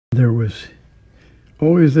There was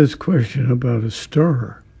always this question about a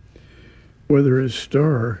star, whether a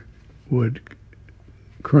star would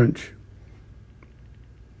crunch.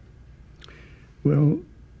 Well,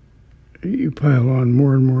 you pile on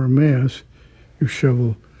more and more mass, you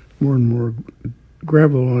shovel more and more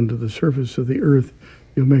gravel onto the surface of the Earth,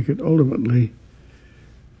 you'll make it ultimately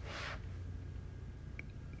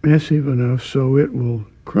massive enough so it will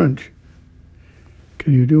crunch.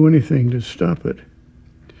 Can you do anything to stop it?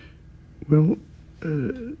 Well,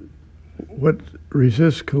 what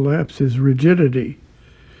resists collapse is rigidity.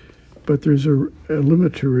 But there's a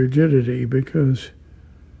limit to rigidity, because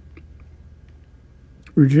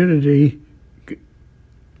rigidity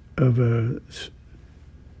of a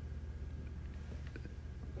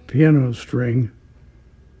piano string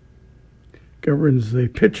governs the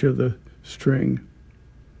pitch of the string.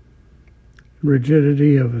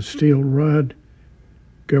 Rigidity of a steel rod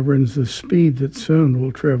governs the speed that sound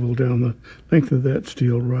will travel down the length of that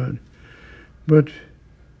steel rod. But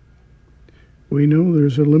we know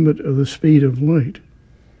there's a limit of the speed of light,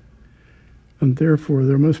 and therefore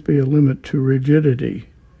there must be a limit to rigidity.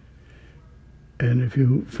 And if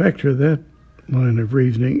you factor that line of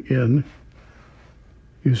reasoning in,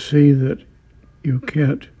 you see that you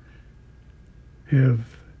can't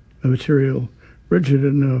have a material rigid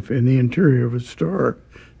enough in the interior of a star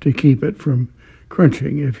to keep it from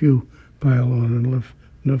crunching if you pile on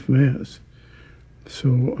enough mass.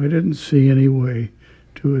 So I didn't see any way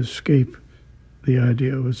to escape the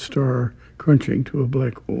idea of a star crunching to a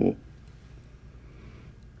black hole.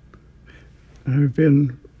 I've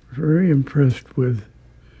been very impressed with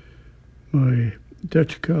my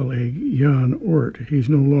Dutch colleague Jan Oort. He's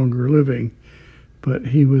no longer living, but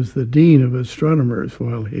he was the dean of astronomers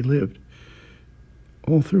while he lived.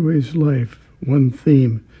 All through his life, one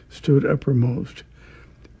theme stood uppermost.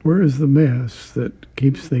 Where is the mass that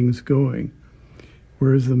keeps things going?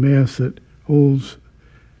 Where is the mass that holds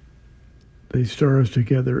the stars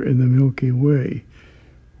together in the Milky Way?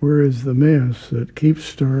 Where is the mass that keeps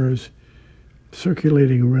stars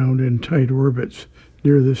circulating around in tight orbits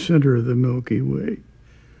near the center of the Milky Way?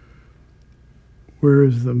 Where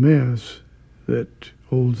is the mass that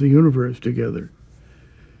holds the universe together?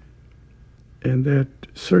 And that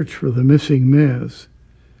search for the missing mass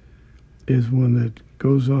is one that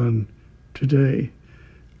goes on today.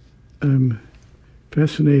 I'm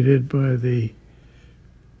fascinated by the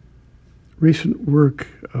recent work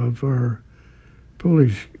of our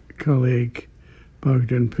Polish colleague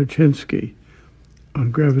Bogdan Paczynski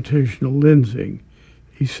on gravitational lensing.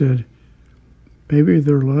 He said, maybe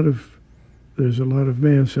there's a lot of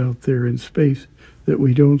mass out there in space that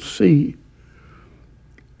we don't see.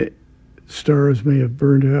 Stars may have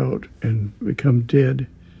burned out and become dead.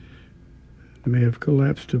 They may have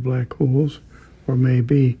collapsed to black holes, or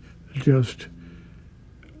maybe just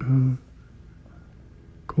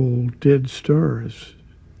cold, dead stars.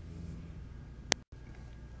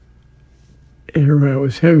 Here I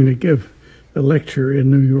was having to give a lecture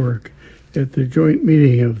in New York at the joint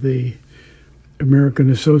meeting of the American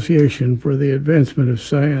Association for the Advancement of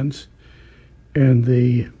Science and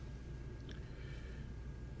the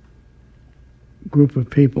group of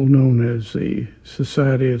people known as the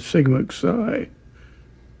Society of Sigma Xi.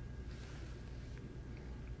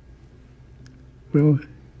 Well,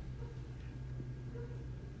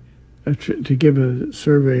 to give a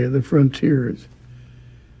survey of the frontiers.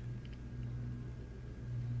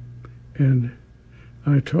 And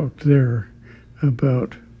I talked there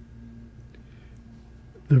about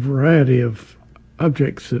the variety of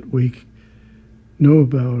objects that we know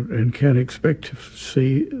about and can expect to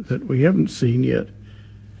see that we haven't seen yet.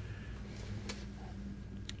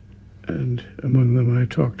 And among them I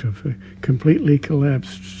talked of a completely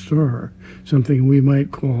collapsed star, something we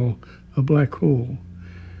might call a black hole.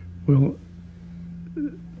 Well,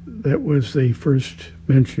 that was the first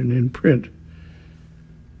mention in print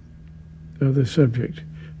of the subject.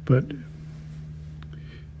 But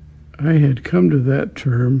I had come to that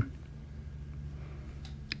term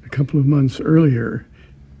a couple of months earlier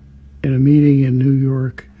in a meeting in New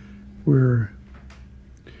York where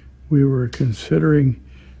we were considering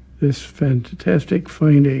this fantastic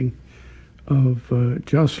finding of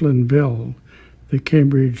Jocelyn Bell, the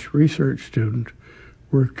Cambridge research student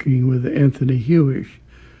working with Anthony Hewish,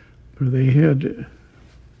 where they had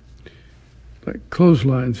like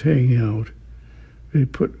clotheslines hanging out. They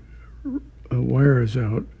put wires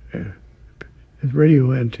out as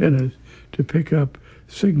radio antennas to pick up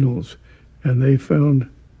signals, and they found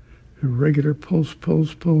a regular pulse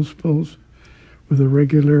with a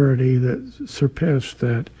regularity that surpassed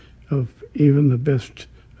that of even the best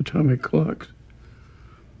atomic clocks.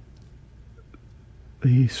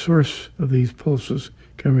 the source of these pulses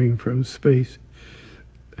coming from space,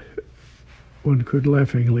 one could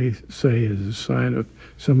laughingly say, is a sign of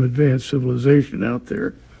some advanced civilization out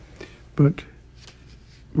there. But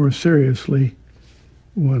more seriously,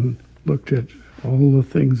 one looked at all the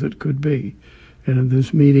things that could be. And in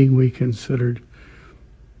this meeting, we considered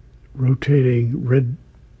rotating red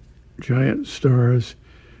giant stars,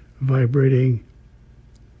 vibrating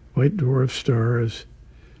white dwarf stars,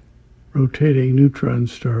 rotating neutron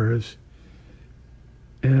stars,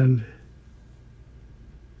 and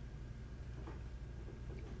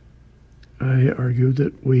I argued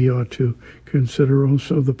that we ought to consider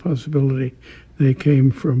also the possibility they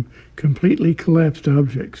came from completely collapsed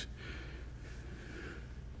objects.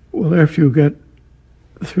 Well, after you got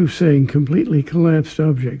through saying completely collapsed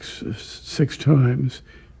objects 6 times,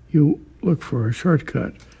 you look for a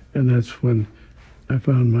shortcut, and that's when I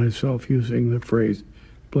found myself using the phrase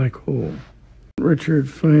black hole. Richard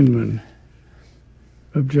Feynman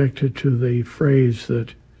objected to the phrase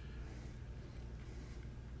that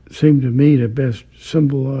seemed to me to best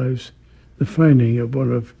symbolize the finding of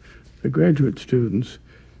one of the graduate students.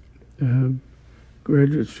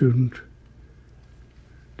 Graduate student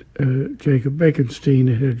Jacob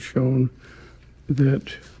Bekenstein had shown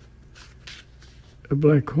that a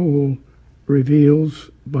black hole reveals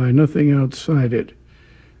by nothing outside it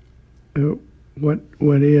what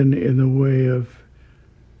went in the way of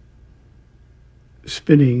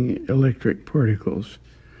spinning electric particles.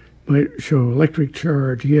 Might show electric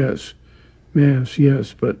charge, yes, mass,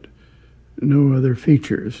 yes, but no other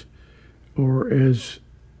features. Or as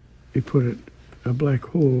he put it, a black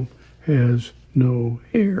hole has no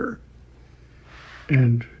hair.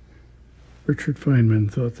 And Richard Feynman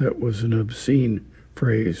thought that was an obscene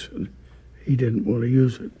phrase. He didn't want to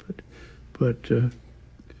use it, but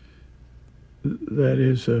that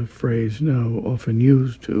is a phrase now often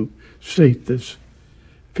used to state this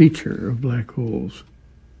feature of black holes,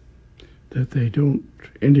 that they don't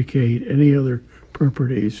indicate any other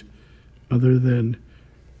properties other than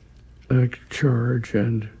electric charge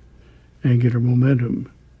and angular momentum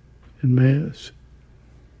and mass.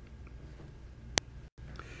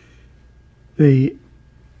 The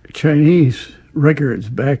Chinese records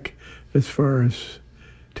back as far as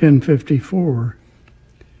 1054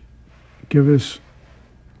 give us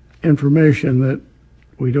information that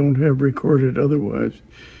we don't have recorded otherwise.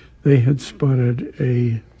 They had spotted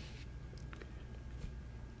a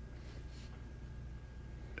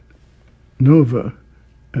nova,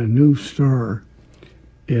 a new star,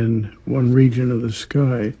 in one region of the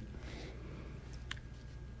sky.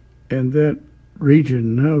 And that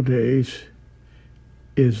region nowadays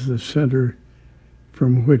is the center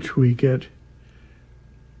from which we get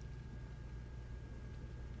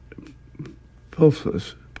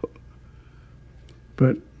pulses.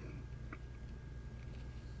 But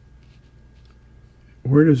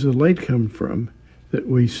where does the light come from that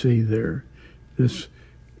we see there? This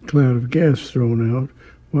cloud of gas thrown out.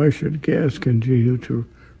 Why should gas continue to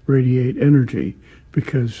radiate energy?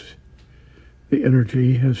 Because the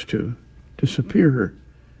energy has to disappear.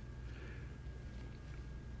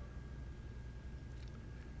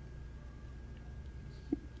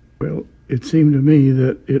 Well, it seemed to me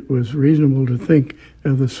that it was reasonable to think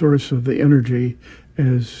of the source of the energy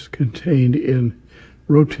as contained in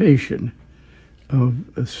rotation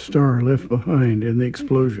of a star left behind in the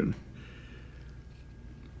explosion.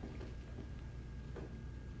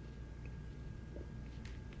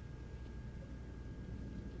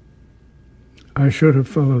 I should have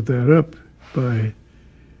followed that up by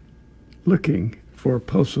looking for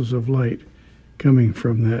pulses of light coming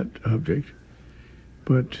from that object,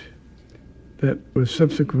 but that was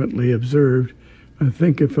subsequently observed, I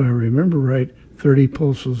think if I remember right, 30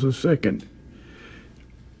 pulses a second.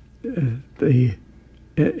 The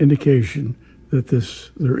indication that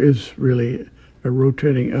there is really a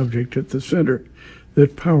rotating object at the center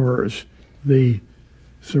that powers the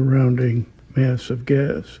surrounding mass of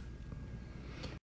gas.